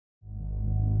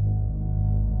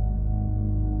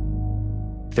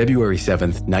February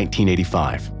 7th,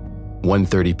 1985,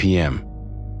 1:30 p.m.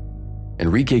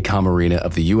 Enrique Camarena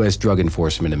of the U.S. Drug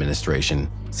Enforcement Administration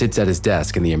sits at his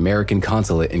desk in the American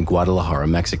consulate in Guadalajara,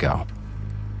 Mexico.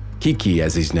 Kiki,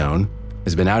 as he's known,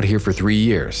 has been out here for 3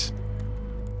 years.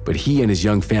 But he and his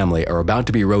young family are about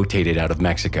to be rotated out of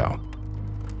Mexico.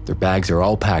 Their bags are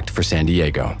all packed for San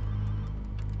Diego.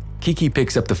 Kiki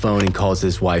picks up the phone and calls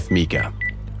his wife, Mika.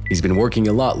 He's been working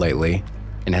a lot lately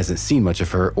and hasn't seen much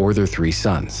of her or their 3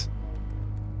 sons.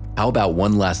 How about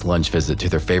one last lunch visit to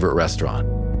their favorite restaurant?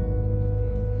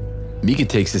 Mika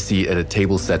takes a seat at a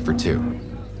table set for 2.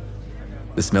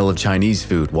 The smell of Chinese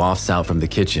food wafts out from the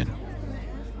kitchen.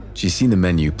 She's seen the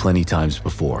menu plenty times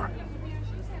before.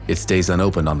 It stays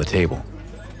unopened on the table.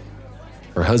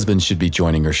 Her husband should be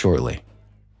joining her shortly.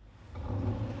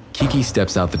 Kiki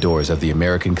steps out the doors of the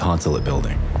American consulate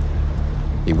building.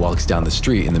 He walks down the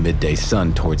street in the midday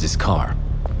sun towards his car.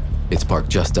 It's parked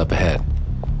just up ahead.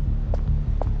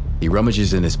 He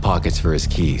rummages in his pockets for his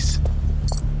keys.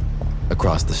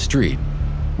 Across the street,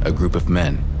 a group of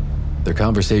men. Their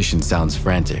conversation sounds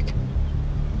frantic.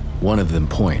 One of them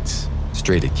points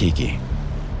straight at Kiki.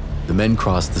 The men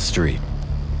cross the street.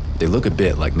 They look a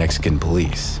bit like Mexican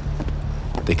police.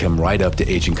 They come right up to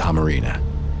Agent Camarena.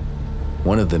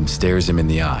 One of them stares him in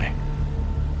the eye,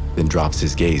 then drops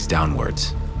his gaze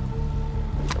downwards.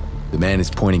 The man is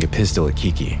pointing a pistol at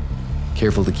Kiki,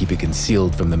 careful to keep it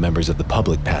concealed from the members of the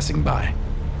public passing by.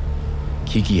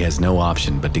 Kiki has no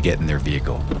option but to get in their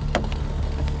vehicle.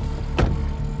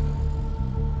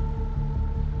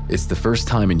 It's the first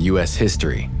time in U.S.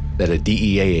 history that a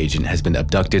DEA agent has been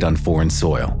abducted on foreign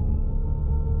soil.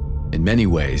 In many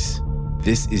ways,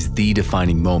 this is the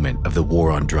defining moment of the war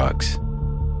on drugs.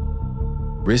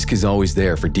 Risk is always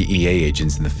there for DEA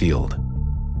agents in the field,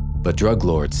 but drug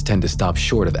lords tend to stop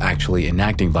short of actually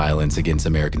enacting violence against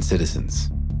American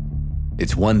citizens.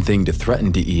 It's one thing to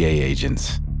threaten DEA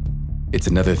agents. It's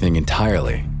another thing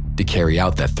entirely to carry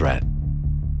out that threat.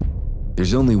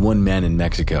 There's only one man in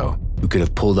Mexico who could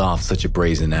have pulled off such a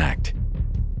brazen act.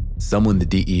 Someone the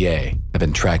DEA have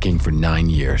been tracking for 9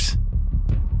 years.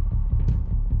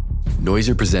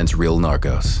 Noiser presents Real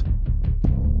Narcos,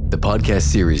 the podcast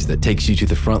series that takes you to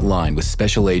the front line with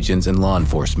special agents and law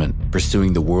enforcement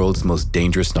pursuing the world's most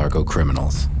dangerous narco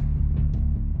criminals.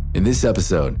 In this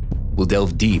episode, we'll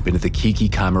delve deep into the Kiki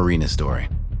Camarena story.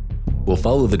 We'll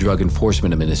follow the Drug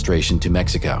Enforcement Administration to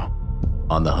Mexico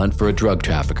on the hunt for a drug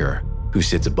trafficker who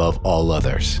sits above all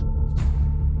others.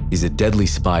 He's a deadly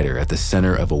spider at the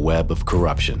center of a web of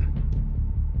corruption,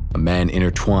 a man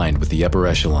intertwined with the upper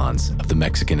echelons of the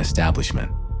Mexican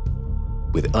establishment.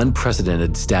 With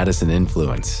unprecedented status and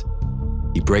influence,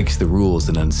 he breaks the rules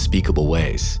in unspeakable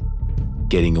ways,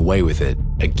 getting away with it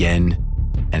again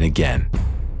and again.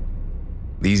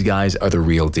 These guys are the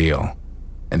real deal,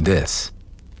 and this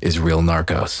is Real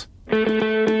Narcos.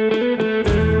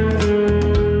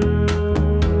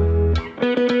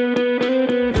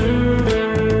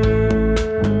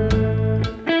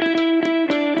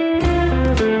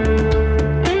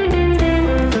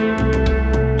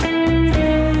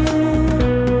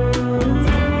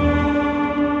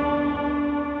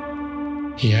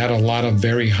 He had a lot of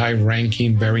very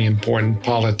high-ranking, very important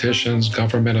politicians,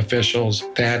 government officials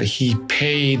that he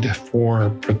paid for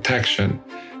protection.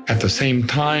 At the same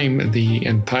time, the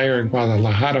entire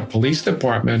Guadalajara Police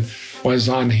Department was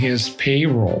on his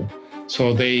payroll,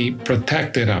 so they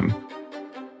protected him.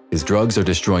 His drugs are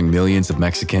destroying millions of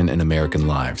Mexican and American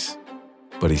lives,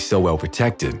 but he's so well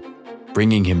protected,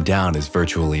 bringing him down is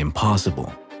virtually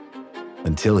impossible.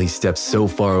 Until he steps so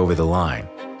far over the line,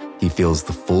 he feels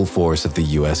the full force of the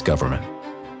U.S. government.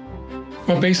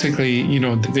 Well, basically,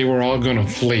 they were all going to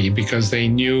flee because they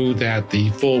knew that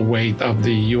the full weight of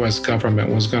the U.S.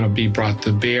 government was going to be brought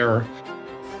to bear.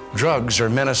 Drugs are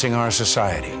menacing our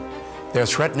society. They're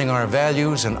threatening our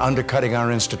values and undercutting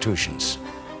our institutions.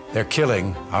 They're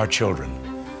killing our children.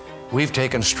 We've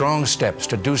taken strong steps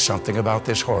to do something about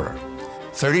this horror.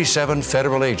 37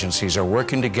 federal agencies are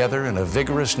working together in a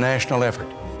vigorous national effort.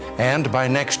 And by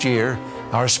next year,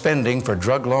 our spending for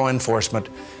drug law enforcement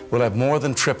will have more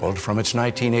than tripled from its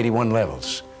 1981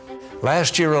 levels.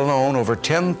 Last year alone, over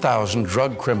 10,000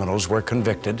 drug criminals were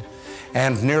convicted,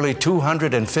 and nearly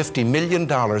 $250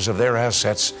 million of their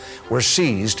assets were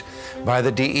seized by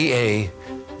the DEA,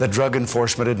 the Drug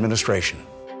Enforcement Administration.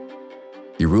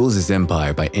 He rules his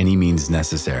empire by any means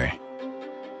necessary,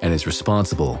 and is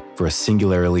responsible for a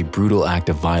singularly brutal act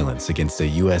of violence against a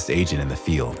U.S. agent in the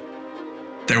field.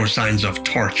 There were signs of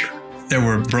torture. There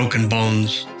were broken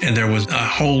bones, and there was a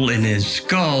hole in his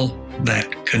skull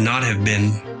that could not have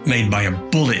been made by a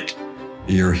bullet.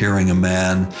 You're hearing a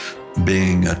man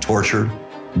being tortured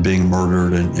being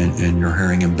murdered, and you're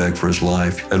hearing him beg for his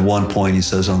life. At one point, he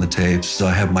says on the tapes,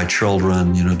 I have my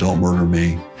children, don't murder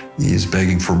me. He's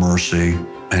begging for mercy,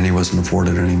 and he wasn't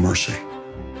afforded any mercy.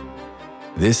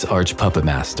 This arch puppet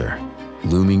master,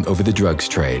 looming over the drugs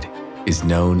trade, is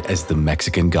known as the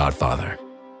Mexican Godfather.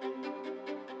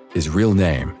 His real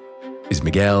name is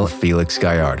Miguel Felix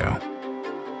Gallardo.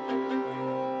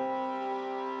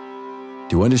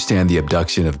 To understand the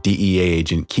abduction of DEA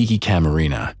agent Kiki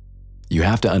Camarena, you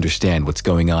have to understand what's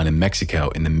going on in Mexico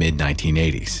in the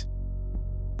mid-1980s.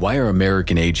 Why are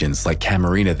American agents like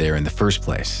Camarena there in the first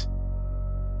place?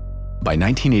 By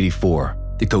 1984,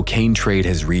 the cocaine trade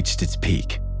has reached its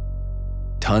peak.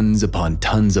 Tons upon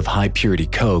tons of high-purity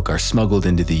coke are smuggled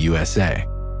into the USA.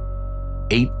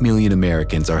 8 million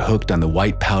Americans are hooked on the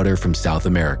white powder from South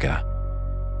America.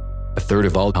 A third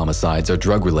of all homicides are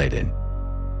drug-related.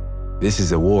 This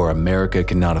is a war America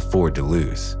cannot afford to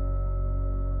lose.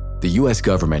 The US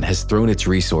government has thrown its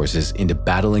resources into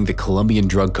battling the Colombian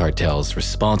drug cartels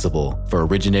responsible for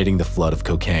originating the flood of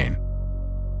cocaine.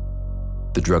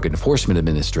 The Drug Enforcement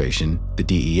Administration, the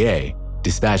DEA,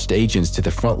 dispatched agents to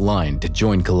the front line to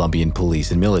join Colombian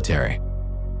police and military.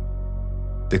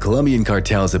 The Colombian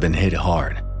cartels have been hit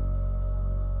hard.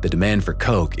 The demand for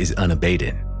coke is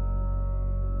unabated.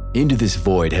 Into this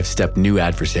void have stepped new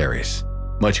adversaries,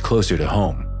 much closer to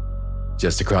home.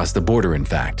 Just across the border, in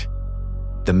fact.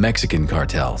 The Mexican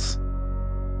cartels.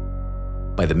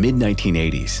 By the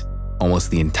mid-1980s, almost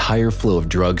the entire flow of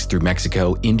drugs through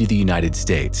Mexico into the United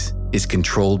States is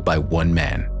controlled by one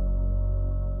man.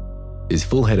 His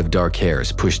full head of dark hair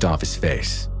is pushed off his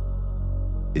face.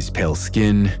 His pale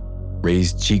skin,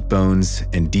 raised cheekbones,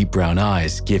 and deep brown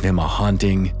eyes give him a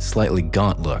haunting, slightly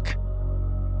gaunt look.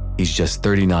 He's just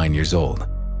 39 years old.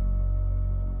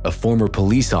 A former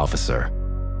police officer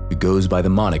who goes by the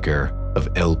moniker of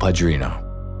El Padrino,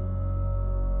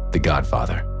 the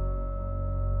Godfather.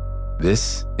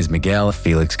 This is Miguel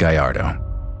Felix Gallardo.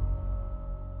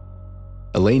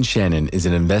 Elaine Shannon is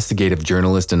an investigative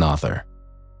journalist and author.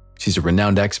 She's a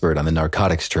renowned expert on the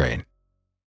narcotics trade.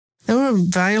 They were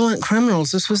violent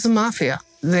criminals. This was the mafia.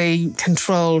 They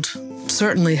controlled,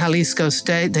 certainly Jalisco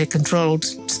State. They controlled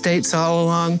states all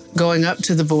along, going up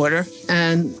to the border,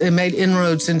 and they made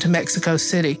inroads into Mexico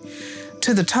City.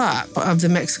 To the top of the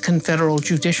Mexican Federal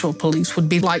Judicial Police would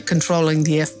be like controlling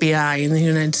the FBI in the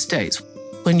United States.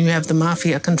 When you have the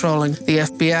mafia controlling the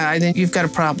FBI, then you've got a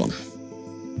problem.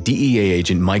 DEA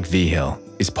agent Mike Vigil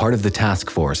is part of the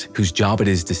task force whose job it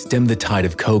is to stem the tide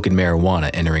of coke and marijuana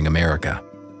entering America.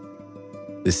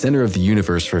 The center of the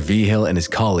universe for Vigil and his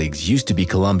colleagues used to be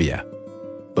Colombia,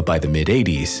 but by the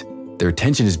mid-80s, their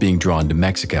attention is being drawn to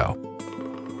Mexico.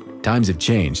 Times have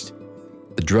changed.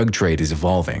 The drug trade is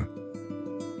evolving.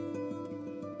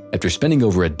 After spending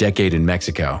over a decade in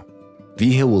Mexico,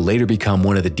 Vigil will later become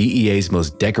one of the DEA's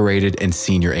most decorated and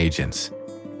senior agents,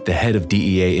 the head of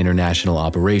DEA International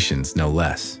Operations, no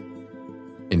less.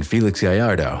 In Felix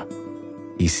Gallardo,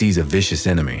 he sees a vicious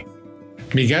enemy.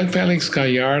 Miguel Felix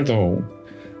Gallardo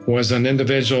was an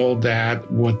individual that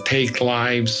would take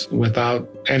lives without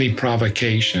any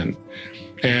provocation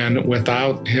and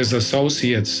without his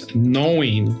associates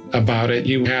knowing about it.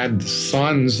 You had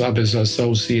sons of his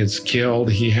associates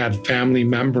killed. He had family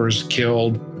members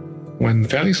killed. When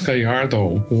Felix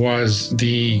Gallardo was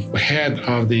the head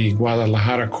of the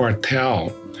Guadalajara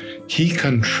cartel, he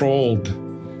controlled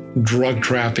drug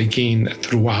trafficking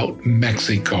throughout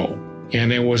Mexico.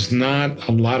 And there was not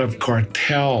a lot of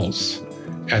cartels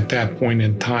at that point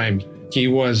in time. He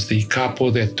was the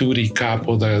capo de tutti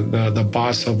capo, the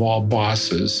boss of all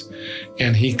bosses.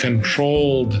 And he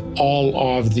controlled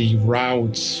all of the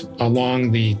routes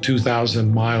along the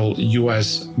 2,000-mile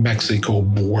U.S.-Mexico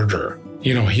border.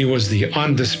 You know, he was the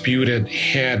undisputed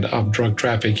head of drug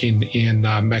trafficking in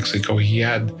Mexico. He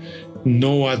had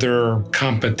no other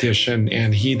competition,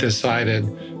 and he decided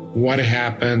what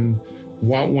happened,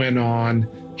 what went on,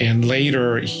 and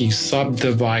later he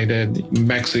subdivided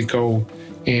Mexico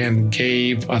and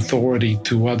gave authority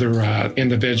to other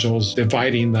individuals,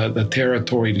 dividing the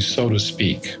territory, so to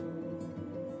speak.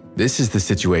 This is the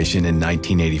situation in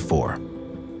 1984.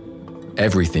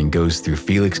 Everything goes through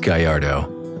Felix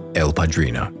Gallardo, El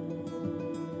Padrino.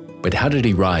 But how did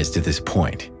he rise to this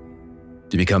point?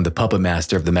 To become the puppet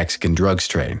master of the Mexican drugs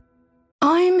trade?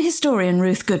 I'm historian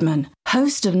Ruth Goodman,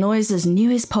 host of Noise's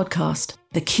newest podcast,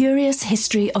 The Curious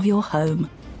History of Your Home.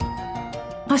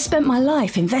 I spent my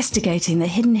life investigating the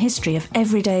hidden history of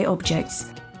everyday objects.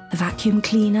 The vacuum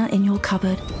cleaner in your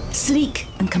cupboard, sleek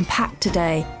and compact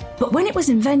today, but when it was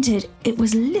invented, it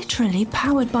was literally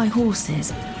powered by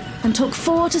horses and took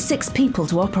 4 to 6 people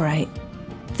to operate.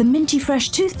 the minty fresh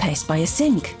toothpaste by your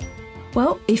sink.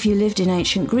 Well, if you lived in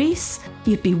ancient Greece,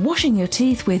 you'd be washing your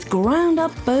teeth with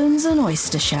ground-up bones and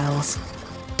oyster shells.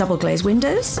 Double-glazed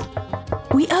windows?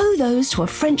 We owe those to a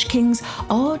French king's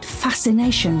odd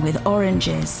fascination with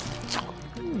oranges.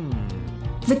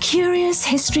 The Curious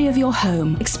History of Your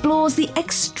Home explores the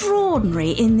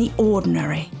extraordinary in the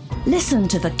ordinary. Listen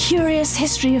to The Curious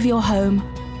History of Your Home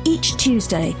each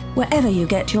Tuesday, wherever you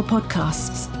get your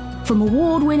podcasts. From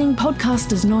award-winning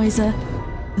podcasters Noiser,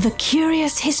 The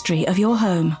Curious History of Your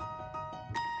Home.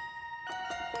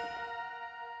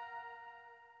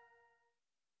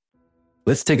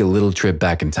 Let's take a little trip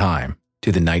back in time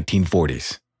to the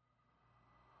 1940s.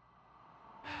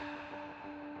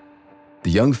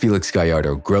 The young Felix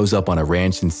Gallardo grows up on a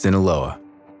ranch in Sinaloa,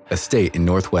 a state in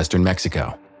northwestern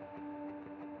Mexico.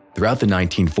 Throughout the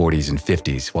 1940s and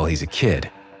 50s, while he's a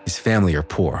kid, his family are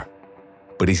poor,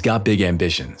 but he's got big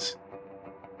ambitions.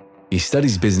 He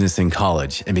studies business in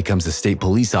college and becomes a state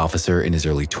police officer in his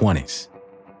early 20s.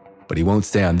 But he won't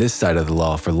stay on this side of the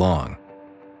law for long.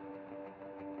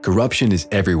 Corruption is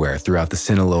everywhere throughout the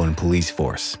Sinaloan police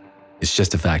force. It's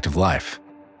just a fact of life.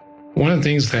 One of the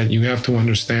things that you have to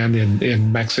understand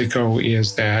in Mexico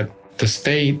is that the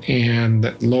state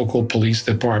and local police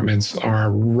departments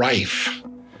are rife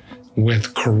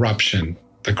with corruption.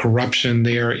 The corruption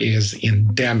there is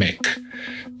endemic.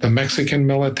 The Mexican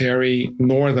military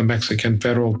nor the Mexican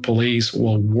federal police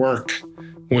will work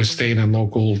with state and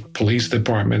local police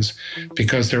departments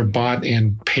because they're bought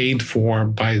and paid for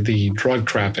by the drug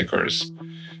traffickers.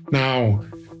 Now,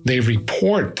 they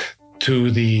report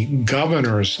to the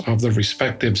governors of the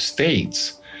respective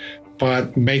states,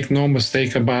 but make no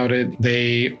mistake about it,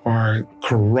 they are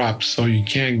corrupt, so you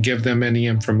can't give them any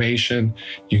information,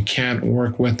 you can't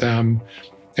work with them.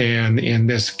 And in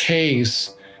this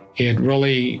case, it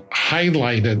really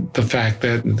highlighted the fact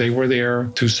that they were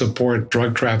there to support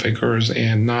drug traffickers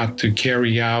and not to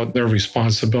carry out their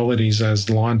responsibilities as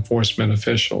law enforcement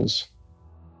officials.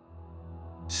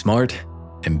 Smart,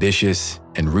 ambitious,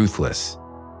 and ruthless,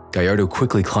 Gallardo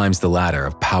quickly climbs the ladder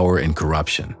of power and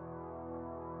corruption.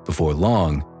 Before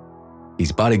long,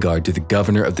 he's bodyguard to the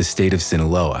governor of the state of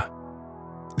Sinaloa,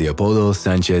 Leopoldo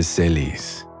Sanchez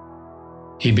Celis.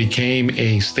 He became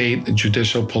a state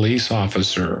judicial police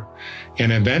officer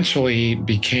and eventually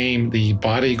became the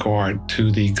bodyguard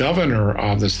to the governor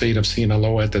of the state of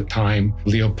Sinaloa at the time,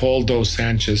 Leopoldo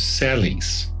Sanchez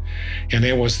Celis. And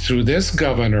it was through this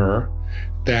governor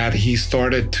that he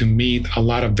started to meet a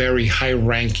lot of very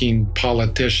high-ranking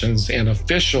politicians and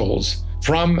officials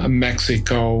from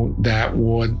Mexico that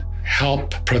would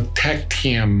help protect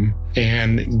him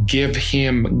and give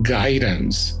him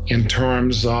guidance in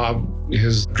terms of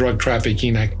his drug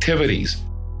trafficking activities.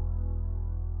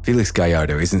 Felix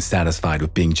Gallardo isn't satisfied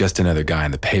with being just another guy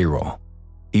on the payroll.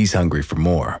 He's hungry for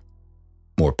more.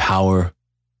 More power,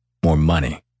 more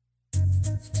money.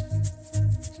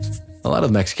 A lot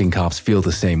of Mexican cops feel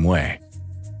the same way.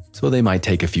 So they might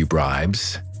take a few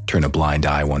bribes, turn a blind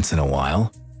eye once in a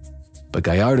while. But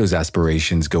Gallardo's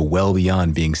aspirations go well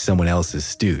beyond being someone else's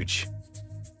stooge.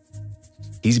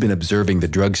 He's been observing the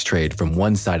drugs trade from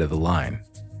one side of the line.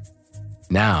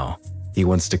 Now, he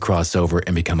wants to cross over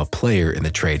and become a player in the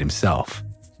trade himself.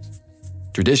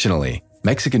 Traditionally,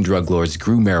 Mexican drug lords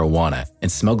grew marijuana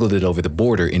and smuggled it over the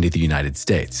border into the United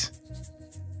States.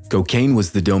 Cocaine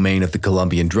was the domain of the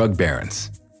Colombian drug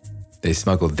barons. They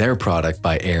smuggled their product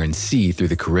by air and sea through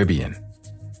the Caribbean.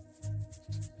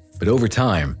 But over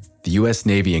time, the US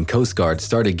Navy and Coast Guard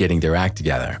started getting their act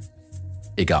together.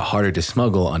 It got harder to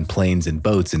smuggle on planes and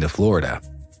boats into Florida.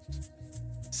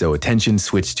 So attention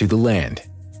switched to the land.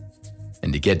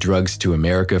 And to get drugs to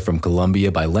America from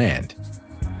Colombia by land,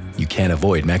 you can't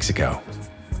avoid Mexico.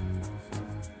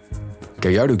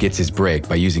 Gallardo gets his break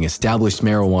by using established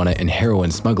marijuana and heroin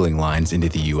smuggling lines into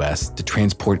the US to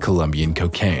transport Colombian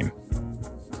cocaine.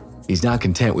 He's not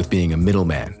content with being a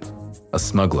middleman, a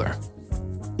smuggler.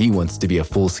 He wants to be a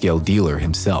full-scale dealer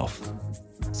himself.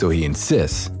 So he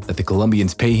insists that the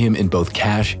Colombians pay him in both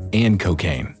cash and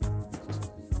cocaine.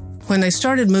 When they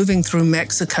started moving through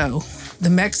Mexico, the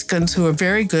Mexicans, who are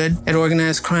very good at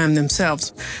organized crime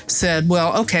themselves, said,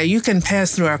 well, okay, you can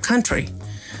pass through our country,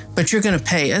 but you're going to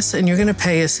pay us, and you're going to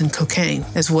pay us in cocaine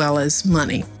as well as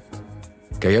money.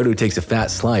 Gallardo takes a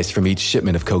fat slice from each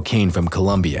shipment of cocaine from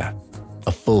Colombia,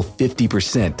 a full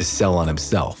 50% to sell on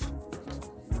himself.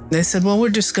 They said, well, we're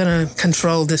just going to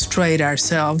control this trade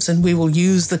ourselves, and we will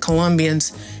use the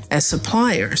Colombians as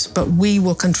suppliers, but we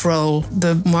will control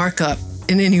the markup.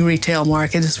 In any retail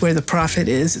market, is where the profit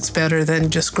is. It's better than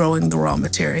just growing the raw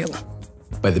material.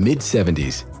 By the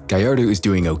mid-70s, Gallardo is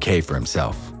doing okay for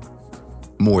himself.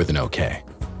 More than okay.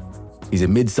 He's a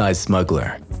mid-sized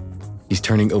smuggler. He's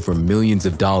turning over millions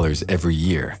of dollars every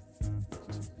year.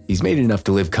 He's made enough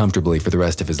to live comfortably for the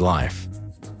rest of his life.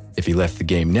 If he left the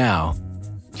game now,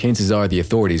 chances are the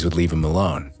authorities would leave him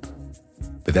alone.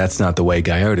 But that's not the way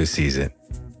Gallardo sees it.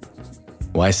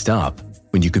 Why stop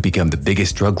when you could become the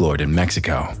biggest drug lord in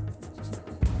Mexico?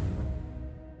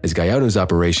 As Gallardo's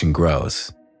operation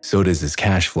grows, so does his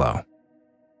cash flow.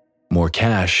 More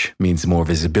cash means more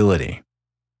visibility.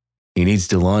 He needs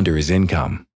to launder his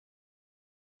income.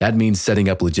 That means setting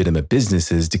up legitimate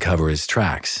businesses to cover his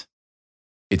tracks.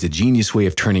 It's a genius way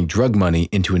of turning drug money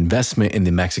into investment in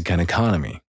the Mexican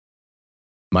economy.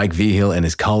 Mike Vigil and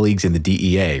his colleagues in the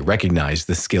DEA recognized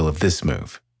the skill of this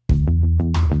move.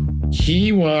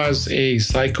 He was a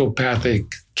psychopathic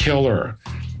killer,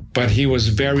 but he was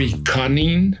very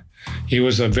cunning. He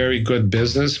was a very good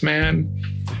businessman.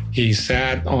 He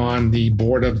sat on the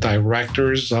board of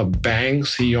directors of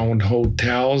banks. He owned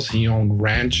hotels. He owned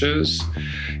ranches.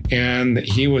 And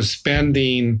he was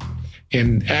spending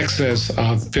in excess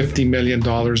of $50 million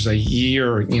a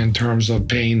year in terms of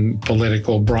paying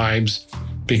political bribes,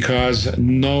 because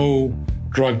no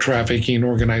drug trafficking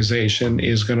organization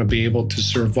is going to be able to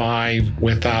survive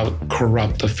without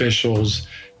corrupt officials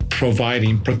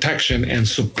providing protection and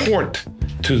support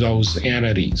to those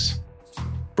entities.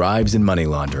 Bribes and money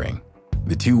laundering,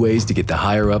 the two ways to get the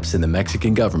higher-ups in the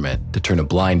Mexican government to turn a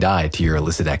blind eye to your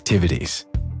illicit activities.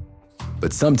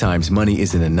 But sometimes money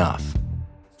isn't enough.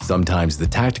 Sometimes the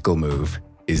tactical move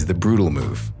is the brutal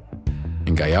move.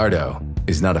 And Gallardo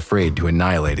is not afraid to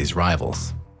annihilate his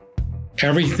rivals.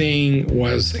 Everything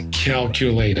was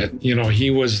calculated.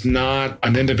 He was not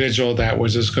an individual that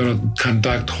was just going to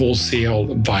conduct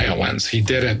wholesale violence. He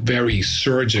did it very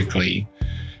surgically,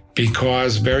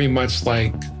 because very much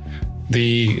like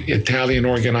the Italian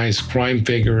organized crime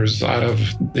figures out of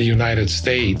the United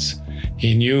States,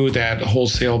 he knew that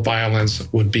wholesale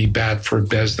violence would be bad for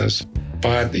business,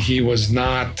 but he was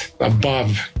not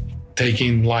above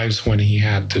taking lives when he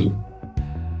had to.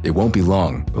 It won't be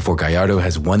long before Gallardo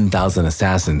has 1,000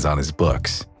 assassins on his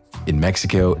books in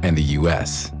Mexico and the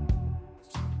US.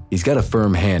 He's got a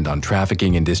firm hand on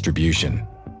trafficking and distribution.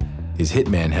 His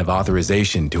hitmen have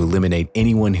authorization to eliminate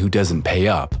anyone who doesn't pay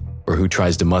up or who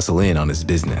tries to muscle in on his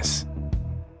business.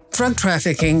 Drug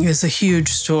trafficking is a huge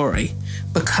story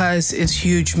because it's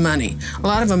huge money. A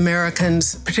lot of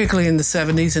Americans, particularly in the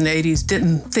 70s and 80s,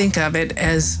 didn't think of it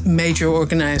as major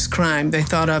organized crime. They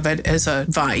thought of it as a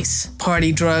vice.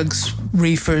 Party drugs,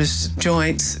 reefers,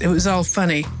 joints, it was all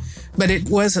funny. But it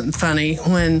wasn't funny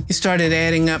when you started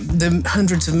adding up the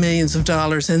hundreds of millions of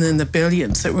dollars and then the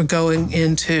billions that were going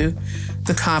into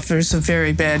the coffers of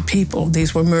very bad people.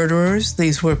 These were murderers.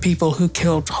 These were people who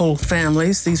killed whole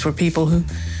families. These were people who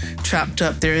chopped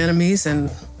up their enemies and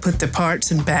put the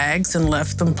parts in bags and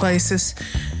left them places.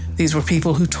 These were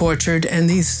people who tortured, and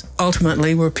these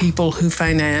ultimately were people who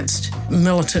financed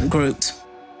militant groups.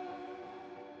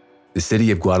 The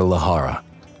city of Guadalajara,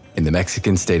 in the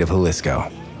Mexican state of Jalisco.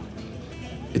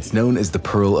 It's known as the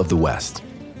Pearl of the West.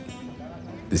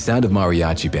 The sound of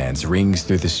mariachi bands rings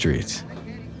through the streets.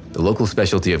 The local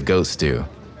specialty of goat stew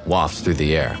wafts through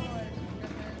the air.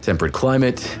 Temperate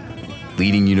climate,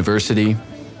 leading university,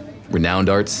 renowned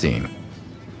art scene.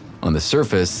 On the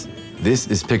surface, this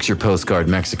is picture postcard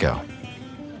Mexico.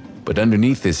 But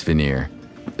underneath this veneer,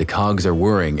 the cogs are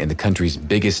whirring in the country's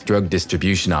biggest drug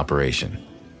distribution operation,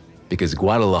 because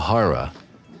Guadalajara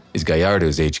is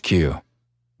Gallardo's HQ.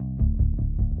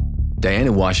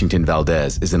 Diana Washington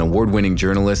Valdez is an award-winning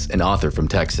journalist and author from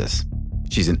Texas.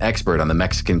 She's an expert on the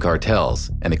Mexican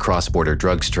cartels and the cross-border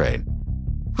drugs trade.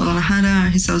 Guadalajara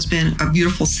has always been a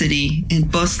beautiful city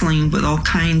and bustling with all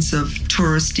kinds of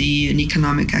touristy and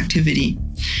economic activity.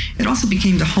 It also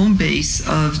became the home base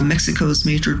of Mexico's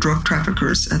major drug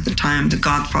traffickers at the time, the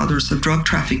godfathers of drug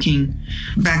trafficking.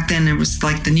 Back then, it was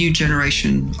like the new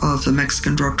generation of the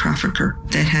Mexican drug trafficker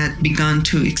that had begun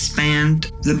to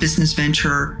expand the business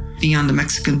venture beyond the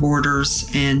Mexican borders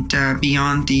and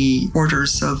beyond the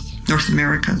borders of North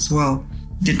America as well.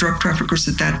 The drug traffickers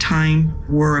at that time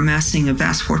were amassing a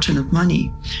vast fortune of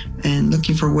money and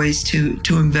looking for ways to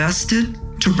invest it,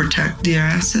 to protect their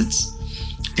assets,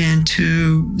 and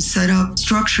to set up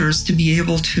structures to be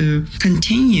able to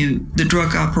continue the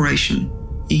drug operation,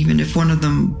 even if one of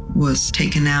them was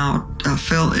taken out,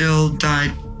 fell ill,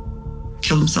 died,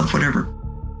 killed himself, whatever.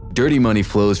 Dirty money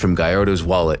flows from Gallardo's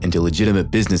wallet into legitimate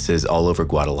businesses all over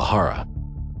Guadalajara.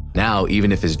 Now,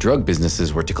 even if his drug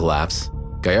businesses were to collapse,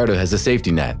 Gallardo has a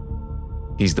safety net.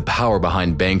 He's the power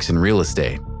behind banks and real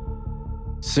estate.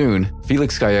 Soon,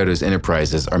 Felix Gallardo's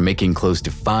enterprises are making close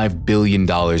to $5 billion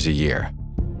a year.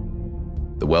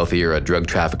 The wealthier a drug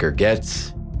trafficker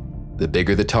gets, the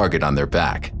bigger the target on their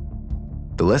back.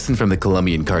 The lesson from the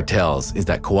Colombian cartels is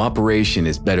that cooperation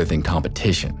is better than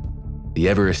competition. The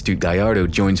ever-astute Gallardo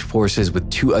joins forces with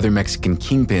 2 other Mexican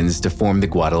kingpins to form the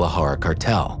Guadalajara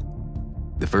cartel.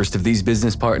 The first of these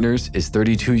business partners is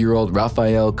 32-year-old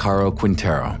Rafael Caro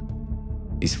Quintero.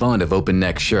 He's fond of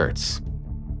open-neck shirts.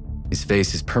 His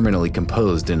face is permanently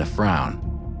composed in a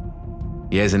frown.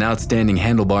 He has an outstanding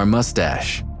handlebar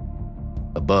mustache.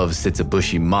 Above sits a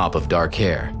bushy mop of dark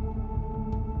hair.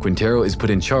 Quintero is put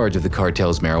in charge of the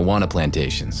cartel's marijuana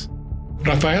plantations.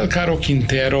 Rafael Caro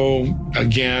Quintero,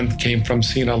 again, came from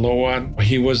Sinaloa.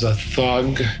 He was a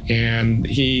thug, and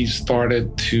he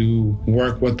started to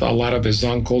work with a lot of his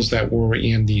uncles that were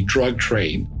in the drug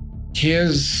trade.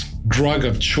 His drug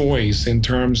of choice in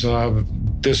terms of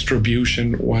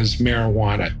distribution was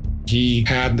marijuana. He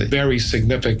had very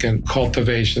significant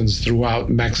cultivations throughout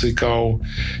Mexico.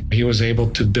 He was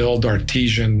able to build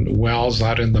artesian wells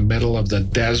out in the middle of the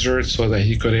desert so that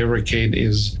he could irrigate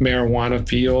his marijuana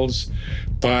fields.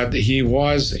 But he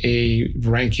was a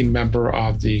ranking member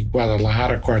of the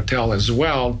Guadalajara cartel as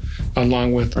well,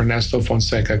 along with Ernesto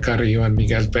Fonseca Carrillo and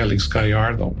Miguel Felix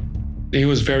Gallardo. He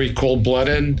was very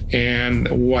cold-blooded, and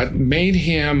what made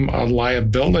him a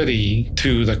liability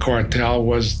to the cartel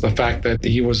was the fact that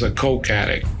he was a coke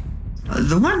addict.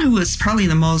 The one who was probably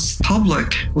the most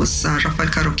public was Rafael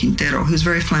Caro Quintero. He was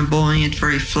very flamboyant,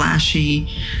 very flashy.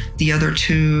 The other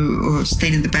 2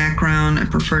 stayed in the background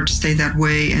and preferred to stay that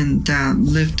way and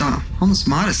lived almost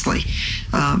modestly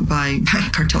by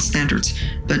cartel standards.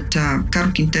 But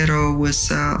Caro Quintero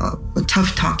was a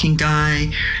tough-talking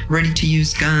guy, ready to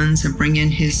use guns and bring in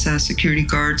his security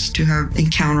guards to have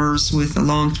encounters with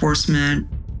law enforcement.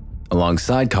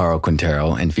 Alongside Caro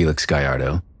Quintero and Felix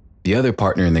Gallardo, the other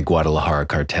partner in the Guadalajara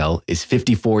cartel is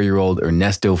 54-year-old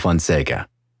Ernesto Fonseca.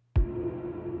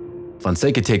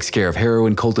 Fonseca takes care of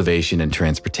heroin cultivation and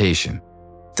transportation.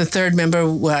 The third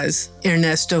member was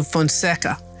Ernesto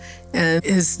Fonseca, and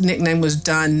his nickname was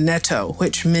Don Neto,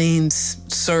 which means,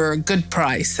 sir, good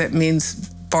price. That means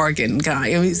bargain guy.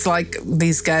 He's like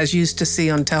these guys used to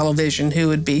see on television who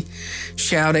would be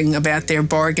shouting about their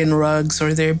bargain rugs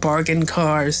or their bargain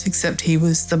cars, except he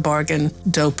was the bargain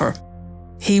doper.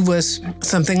 He was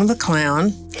something of a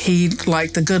clown. He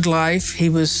liked the good life. He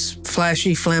was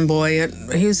flashy,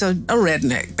 flamboyant. He was a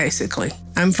redneck, basically.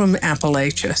 I'm from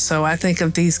Appalachia, so I think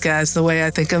of these guys the way I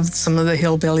think of some of the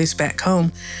hillbillies back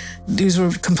home. These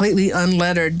were completely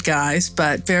unlettered guys,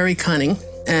 but very cunning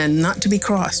and not to be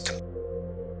crossed.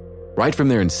 Right from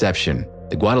their inception,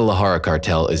 the Guadalajara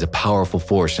cartel is a powerful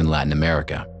force in Latin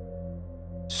America.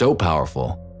 So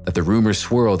powerful that the rumors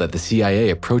swirl that the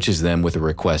CIA approaches them with a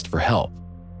request for help.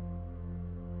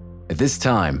 At this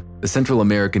time, the Central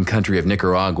American country of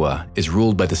Nicaragua is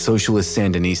ruled by the socialist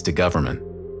Sandinista government.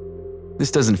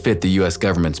 This doesn't fit the US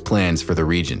government's plans for the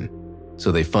region,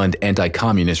 so they fund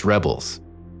anti-communist rebels.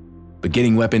 But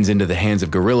getting weapons into the hands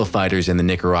of guerrilla fighters in the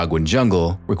Nicaraguan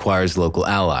jungle requires local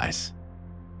allies.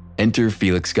 Enter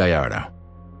Felix Gallardo,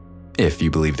 if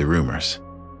you believe the rumors.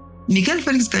 Miguel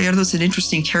Felix Gallardo is an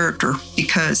interesting character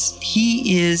because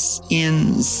he is,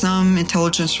 in some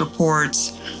intelligence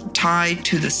reports, tied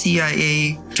to the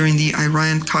CIA during the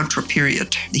Iran-Contra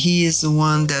period. He is the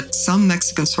one that some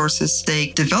Mexican sources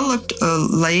say developed a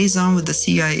liaison with the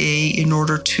CIA in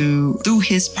order to do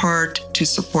his part to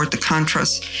support the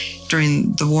Contras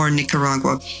during the war in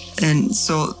Nicaragua. And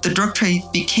so the drug trade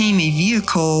became a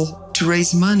vehicle to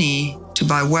raise money to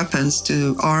buy weapons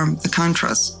to arm the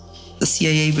Contras. The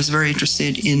CIA was very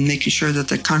interested in making sure that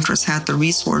the Contras had the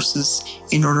resources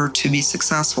in order to be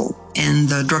successful. And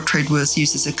the drug trade was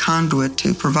used as a conduit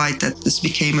to provide that. This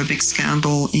became a big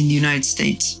scandal in the United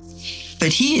States. But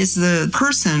he is the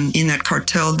person in that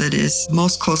cartel that is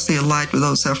most closely allied with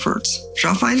those efforts.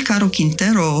 Rafael Caro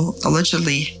Quintero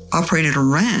allegedly operated a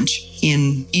ranch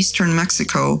in eastern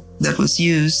Mexico that was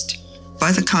used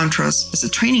by the Contras as a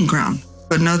training ground.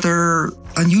 Another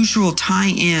unusual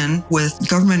tie-in with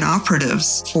government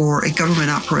operatives for a government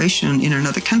operation in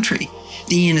another country,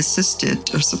 being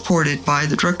assisted or supported by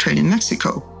the drug trade in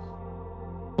Mexico.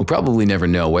 We'll probably never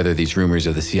know whether these rumors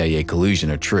of the CIA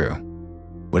collusion are true.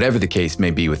 Whatever the case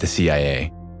may be with the CIA,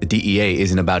 the DEA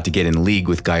isn't about to get in league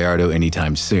with Gallardo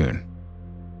anytime soon.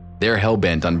 They're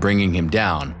hell-bent on bringing him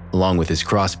down, along with his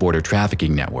cross-border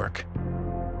trafficking network.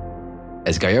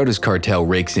 As Gallardo's cartel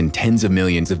rakes in tens of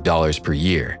millions of dollars per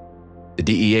year, the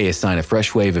DEA assign a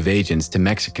fresh wave of agents to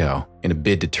Mexico in a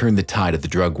bid to turn the tide of the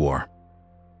drug war.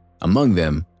 Among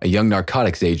them, a young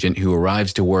narcotics agent who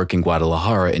arrives to work in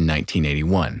Guadalajara in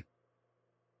 1981.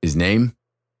 His name?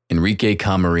 Enrique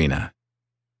Camarena,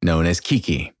 known as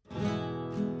Kiki.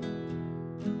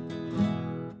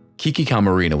 Kiki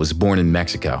Camarena was born in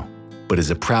Mexico, but is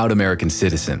a proud American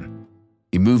citizen.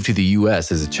 He moved to the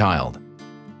U.S. as a child,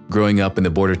 growing up in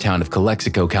the border town of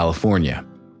Calexico, California.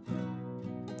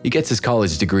 He gets his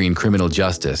college degree in criminal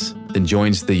justice, then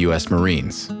joins the U.S.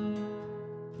 Marines.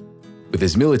 With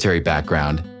his military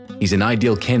background, he's an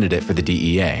ideal candidate for the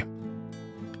DEA.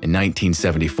 In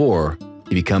 1974,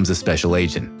 he becomes a special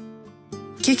agent.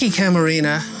 Kiki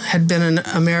Camarena had been an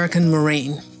American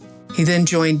Marine. He then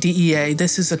joined DEA.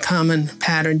 This is a common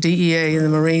pattern. DEA and the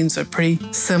Marines are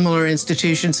pretty similar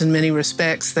institutions in many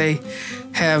respects. They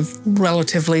have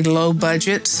relatively low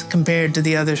budgets compared to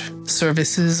the other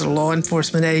services or law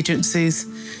enforcement agencies.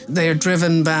 They are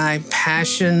driven by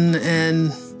passion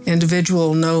and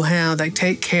individual know-how. They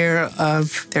take care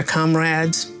of their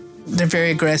comrades. They're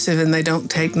very aggressive and they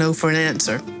don't take no for an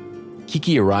answer.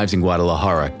 Kiki arrives in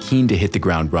Guadalajara keen to hit the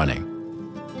ground running.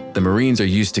 The Marines are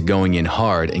used to going in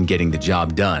hard and getting the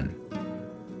job done.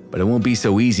 But it won't be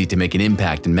so easy to make an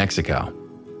impact in Mexico.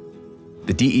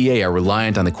 The DEA are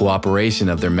reliant on the cooperation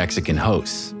of their Mexican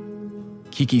hosts.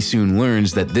 Kiki soon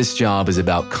learns that this job is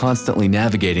about constantly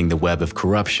navigating the web of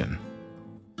corruption.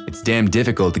 It's damn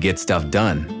difficult to get stuff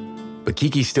done, but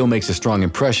Kiki still makes a strong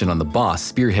impression on the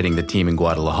boss spearheading the team in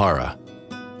Guadalajara.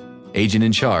 Agent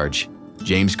in charge,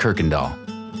 James Kuykendall.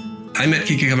 I met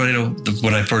Kiki Camarena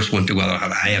when I first went to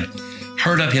Guadalajara. I had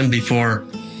heard of him before,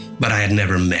 but I had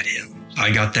never met him.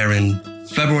 I got there in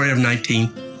February of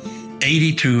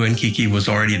 1982, and Kiki was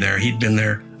already there. He'd been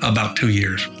there about 2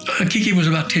 years. Kiki was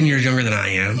about 10 years younger than I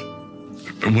am,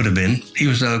 or would have been. He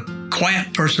was a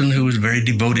quiet person who was very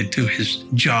devoted to his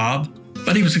job,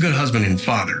 but he was a good husband and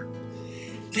father.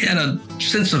 He had a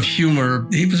sense of humor.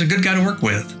 He was a good guy to work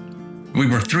with. We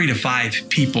were 3 to 5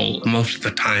 people most of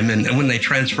the time, and when they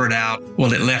transferred out,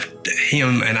 well, it left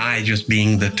him and I just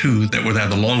being the two that were there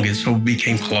the longest, so we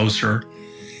became closer.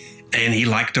 And he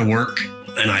liked to work,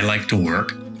 and I liked to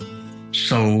work.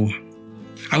 So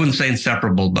I wouldn't say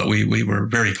inseparable, but we were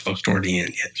very close toward the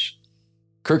end, yes.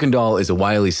 Kuykendall is a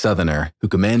wily Southerner who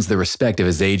commands the respect of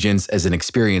his agents as an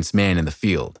experienced man in the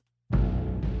field.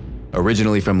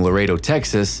 Originally from Laredo,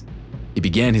 Texas, he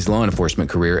began his law enforcement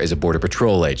career as a Border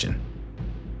Patrol agent.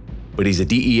 But he's a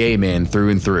DEA man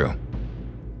through and through.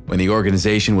 When the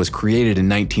organization was created in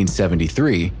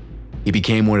 1973, he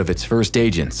became one of its first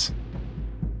agents.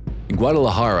 In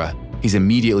Guadalajara, he's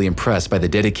immediately impressed by the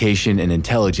dedication and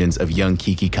intelligence of young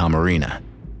Kiki Camarena.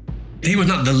 He was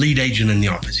not the lead agent in the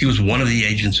office. He was one of the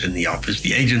agents in the office.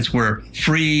 The agents were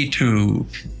free to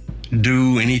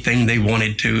do anything they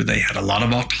wanted to. They had a lot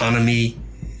of autonomy.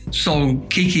 So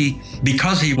Kiki,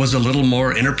 because he was a little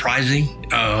more enterprising,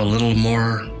 a little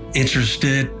more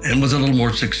interested, and was a little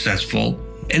more successful,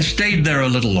 and stayed there a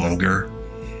little longer,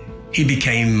 he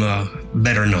became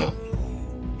better known.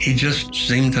 He just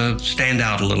seemed to stand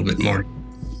out a little bit more.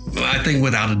 I think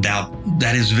without a doubt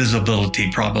that his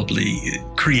visibility probably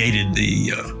created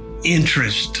the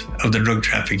interest of the drug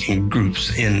trafficking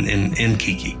groups in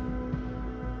Kiki.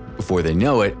 Before they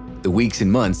know it, the weeks and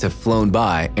months have flown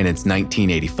by and it's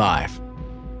 1985.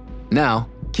 Now,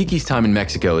 Kiki's time in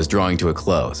Mexico is drawing to a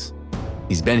close.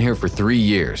 He's been here for 3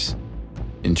 years.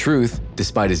 In truth,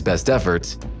 despite his best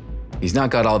efforts, he's not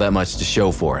got all that much to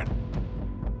show for it.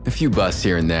 A few busts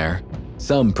here and there,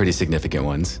 some pretty significant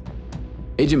ones.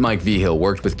 Agent Mike Vigil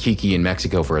worked with Kiki in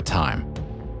Mexico for a time.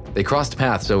 They crossed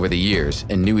paths over the years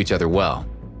and knew each other well.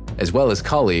 As well as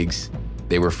colleagues,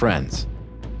 they were friends.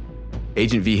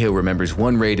 Agent Vigil remembers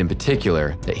one raid in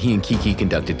particular that he and Kiki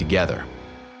conducted together.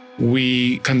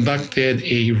 We conducted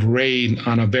a raid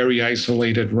on a very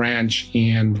isolated ranch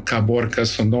in Caborca,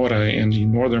 Sonora, in the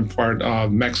northern part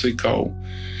of Mexico.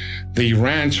 The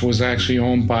ranch was actually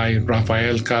owned by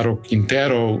Rafael Caro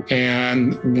Quintero,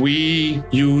 and we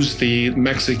used the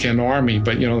Mexican army,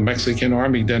 but the Mexican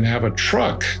army didn't have a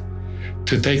truck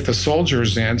to take the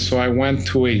soldiers in. So I went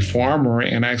to a farmer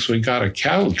and actually got a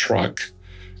cattle truck,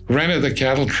 rented the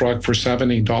cattle truck for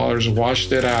 $70,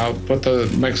 washed it out, put the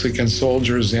Mexican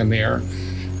soldiers in there,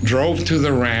 drove to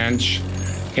the ranch.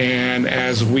 And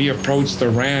as we approached the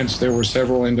ranch, there were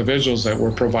several individuals that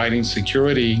were providing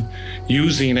security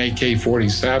using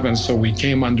AK-47, so we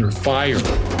came under fire.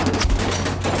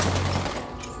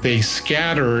 They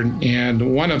scattered,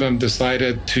 and one of them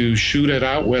decided to shoot it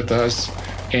out with us,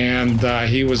 and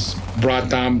he was brought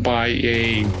down by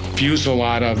a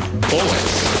fusillade of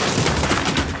bullets.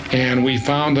 And we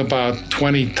found about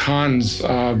 20 tons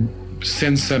of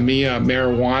Sinsemilla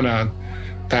marijuana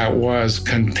that was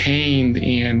contained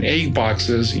in egg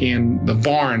boxes in the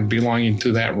barn belonging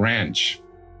to that ranch.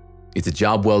 It's a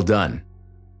job well done.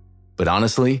 But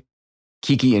honestly,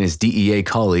 Kiki and his DEA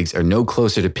colleagues are no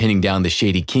closer to pinning down the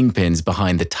shady kingpins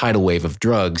behind the tidal wave of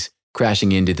drugs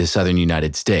crashing into the southern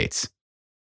United States.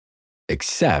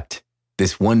 Except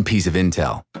this one piece of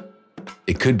intel.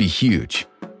 It could be huge.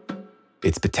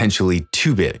 It's potentially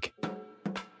too big.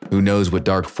 Who knows what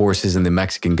dark forces in the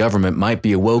Mexican government might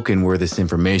be awoken were this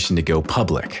information to go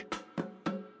public.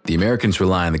 The Americans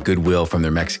rely on the goodwill from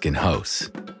their Mexican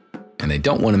hosts, and they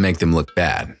don't want to make them look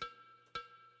bad.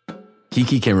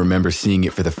 Kiki can remember seeing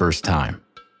it for the first time.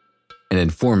 An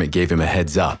informant gave him a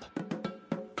heads up.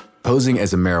 Posing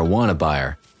as a marijuana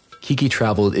buyer, Kiki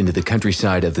traveled into the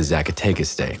countryside of the Zacatecas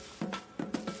state.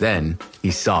 Then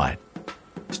he saw it,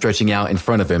 stretching out in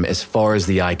front of him as far as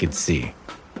the eye could see.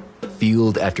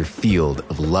 Field after field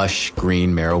of lush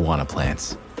green marijuana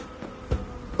plants.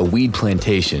 A weed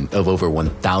plantation of over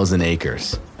 1,000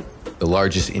 acres, the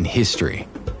largest in history.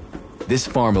 This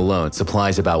farm alone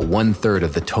supplies about 1/3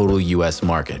 of the total U.S.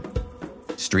 market.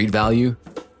 Street value?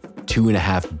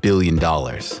 $2.5 billion.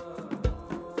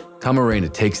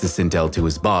 Camarena takes this intel to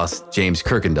his boss, James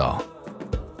Kuykendall.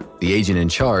 The agent in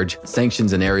charge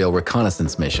sanctions an aerial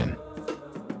reconnaissance mission.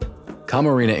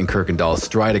 Camarena and Kuykendall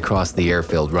stride across the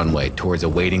airfield runway towards a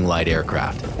waiting light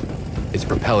aircraft, its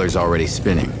propellers already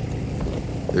spinning.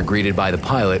 They're greeted by the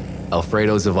pilot,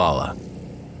 Alfredo Zavala.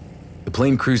 The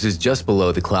plane cruises just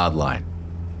below the cloud line.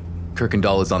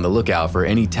 Kuykendall is on the lookout for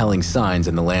any telling signs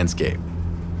in the landscape.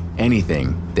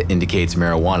 Anything that indicates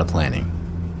marijuana planting.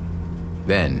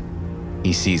 Then,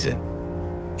 he sees it.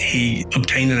 He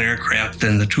obtained an aircraft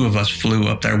and the two of us flew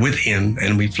up there with him,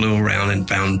 and we flew around and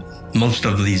found most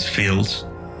of these fields.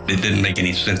 It didn't make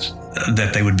any sense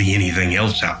that there would be anything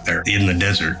else out there in the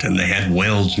desert, and they had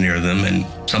wells near them, and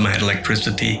some had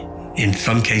electricity. In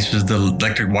some cases, the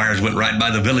electric wires went right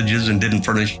by the villages and didn't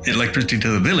furnish electricity to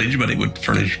the village, but it would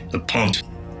furnish the pumps.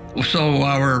 So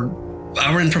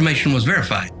our information was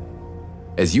verified.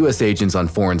 As U.S. agents on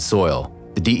foreign soil,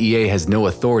 the DEA has no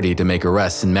authority to make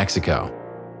arrests in Mexico.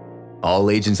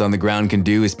 All agents on the ground can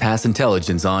do is pass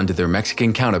intelligence on to their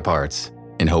Mexican counterparts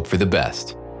and hope for the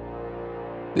best.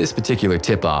 This particular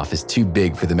tip-off is too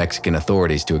big for the Mexican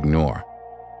authorities to ignore.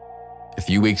 A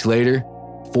few weeks later,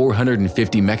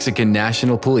 450 Mexican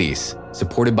National Police,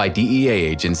 supported by DEA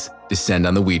agents, descend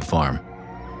on the weed farm.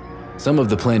 Some of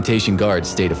the plantation guards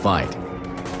stay to fight.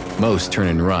 Most turn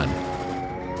and run.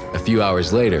 A few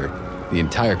hours later, the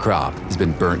entire crop has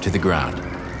been burnt to the ground.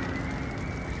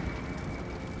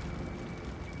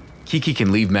 Kiki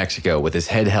can leave Mexico with his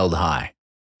head held high.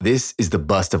 This is the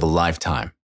bust of a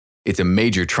lifetime. It's a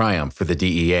major triumph for the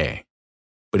DEA.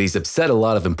 But he's upset a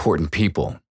lot of important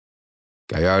people.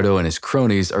 Gallardo and his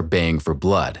cronies are baying for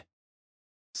blood.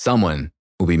 Someone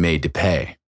will be made to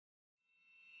pay.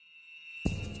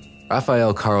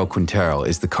 Rafael Caro Quintero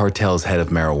is the cartel's head of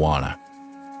marijuana.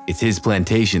 It's his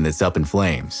plantation that's up in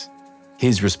flames.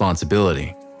 His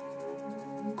responsibility.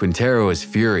 Quintero is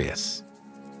furious.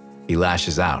 He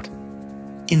lashes out.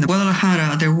 In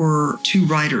Guadalajara, there were two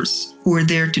writers who were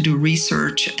there to do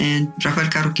research, and Rafael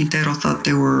Caro Quintero thought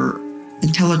they were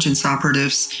intelligence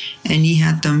operatives, and he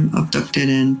had them abducted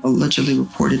and allegedly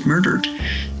reported murdered.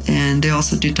 And they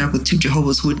also did that with two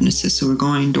Jehovah's Witnesses who were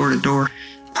going door to door.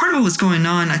 Part of what was going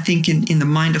on, I think, in the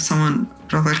mind of someone,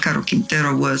 Rafael Caro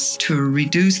Quintero, was to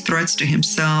reduce threats to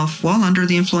himself while under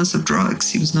the influence of drugs.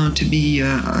 He was known to be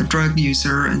a drug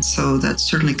user, and so that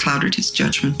certainly clouded his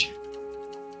judgment.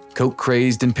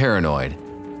 Coke-crazed and paranoid,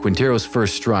 Quintero's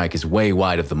first strike is way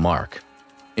wide of the mark.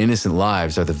 Innocent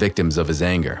lives are the victims of his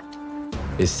anger.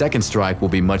 His second strike will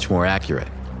be much more accurate.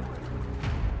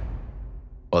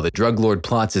 While the drug lord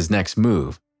plots his next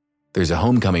move, there's a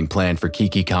homecoming plan for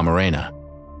Kiki Camarena.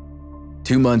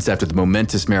 2 months after the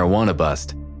momentous marijuana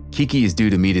bust, Kiki is due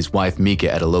to meet his wife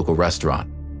Mika at a local restaurant.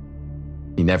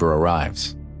 He never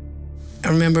arrives. I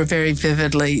remember very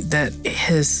vividly that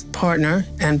his partner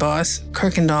and boss,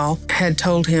 Kuykendall, had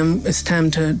told him, it's time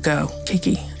to go,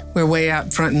 Kiki. We're way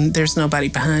out front and there's nobody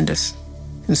behind us.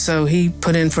 And so he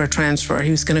put in for a transfer. He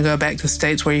was going to go back to the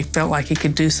States where he felt like he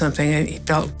could do something. And he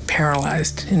felt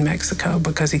paralyzed in Mexico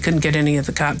because he couldn't get any of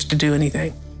the cops to do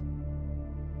anything.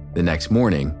 The next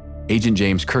morning, Agent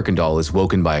James Kuykendall is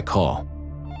woken by a call.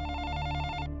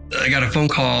 I got a phone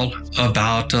call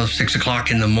about 6 o'clock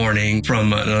in the morning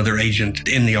from another agent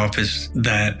in the office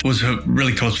that was a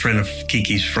really close friend of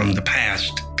Kiki's from the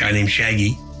past, a guy named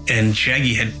Shaggy. And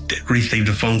Shaggy had received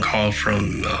a phone call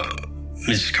from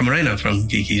Mrs. Camarena, from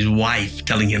Kiki's wife,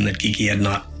 telling him that Kiki had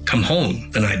not come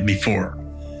home the night before.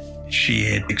 She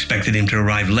had expected him to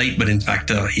arrive late, but in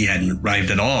fact, he hadn't arrived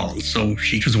at all. So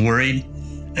she was worried,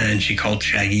 and she called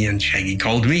Shaggy, and Shaggy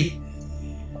called me.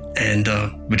 And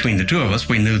between the two of us,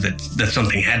 we knew that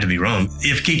something had to be wrong.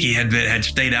 If Kiki had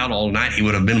stayed out all night, he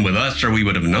would have been with us, or we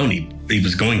would have known he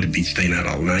was going to be staying out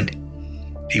all night.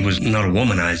 He was not a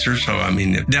womanizer, so, I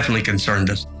mean, it definitely concerned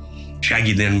us.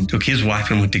 Shaggy then took his wife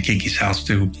and went to Kiki's house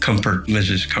to comfort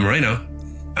Mrs. Camarena,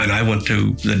 and I went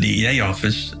to the DEA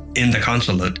office in the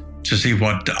consulate to see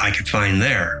what I could find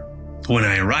there. When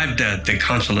I arrived at the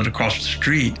consulate across the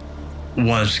street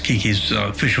was Kiki's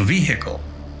official vehicle.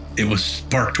 It was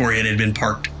parked where it had been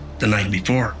parked the night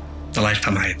before. The last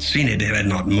time I had seen it, it had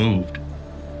not moved.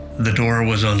 The door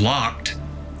was unlocked,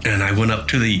 and I went up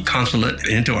to the consulate,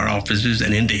 into our offices,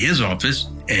 and into his office,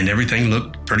 and everything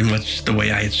looked pretty much the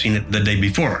way I had seen it the day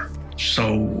before.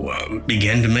 So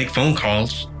began to make phone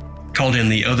calls, called in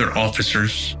the other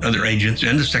officers, other agents,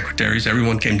 and the secretaries.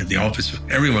 Everyone came to the office.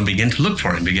 Everyone began to look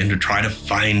for him, began to try to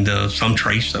find some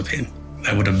trace of him.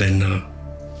 That would have been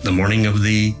the morning of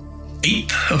the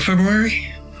 8th of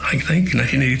February, I think,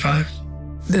 1985.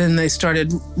 Then they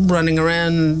started running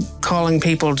around calling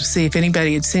people to see if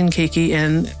anybody had seen Kiki,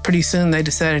 and pretty soon they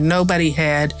decided nobody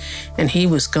had, and he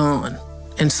was gone,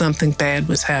 and something bad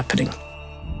was happening.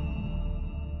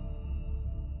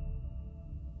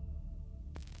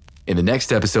 In the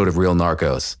next episode of Real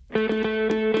Narcos,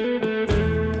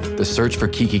 the search for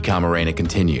Kiki Camarena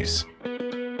continues.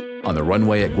 On the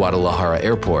runway at Guadalajara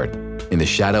Airport, in the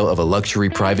shadow of a luxury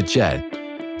private jet,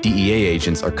 DEA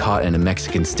agents are caught in a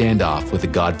Mexican standoff with the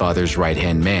Godfather's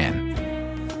right-hand man.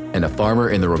 And a farmer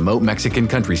in the remote Mexican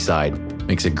countryside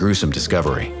makes a gruesome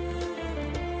discovery.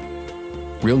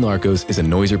 Real Narcos is a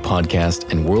Noiser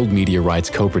podcast and World Media Rights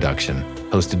co-production,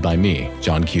 hosted by me,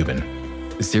 John Cuban.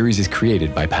 The series is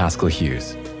created by Pascal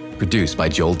Hughes, produced by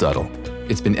Joel Duddle.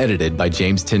 It's been edited by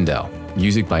James Tyndall,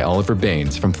 music by Oliver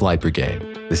Baines from Flight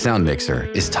Brigade. The sound mixer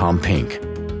is Tom Pink.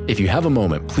 If you have a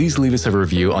moment, please leave us a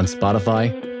review on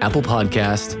Spotify, Apple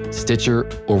Podcasts, Stitcher,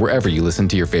 or wherever you listen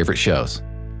to your favorite shows.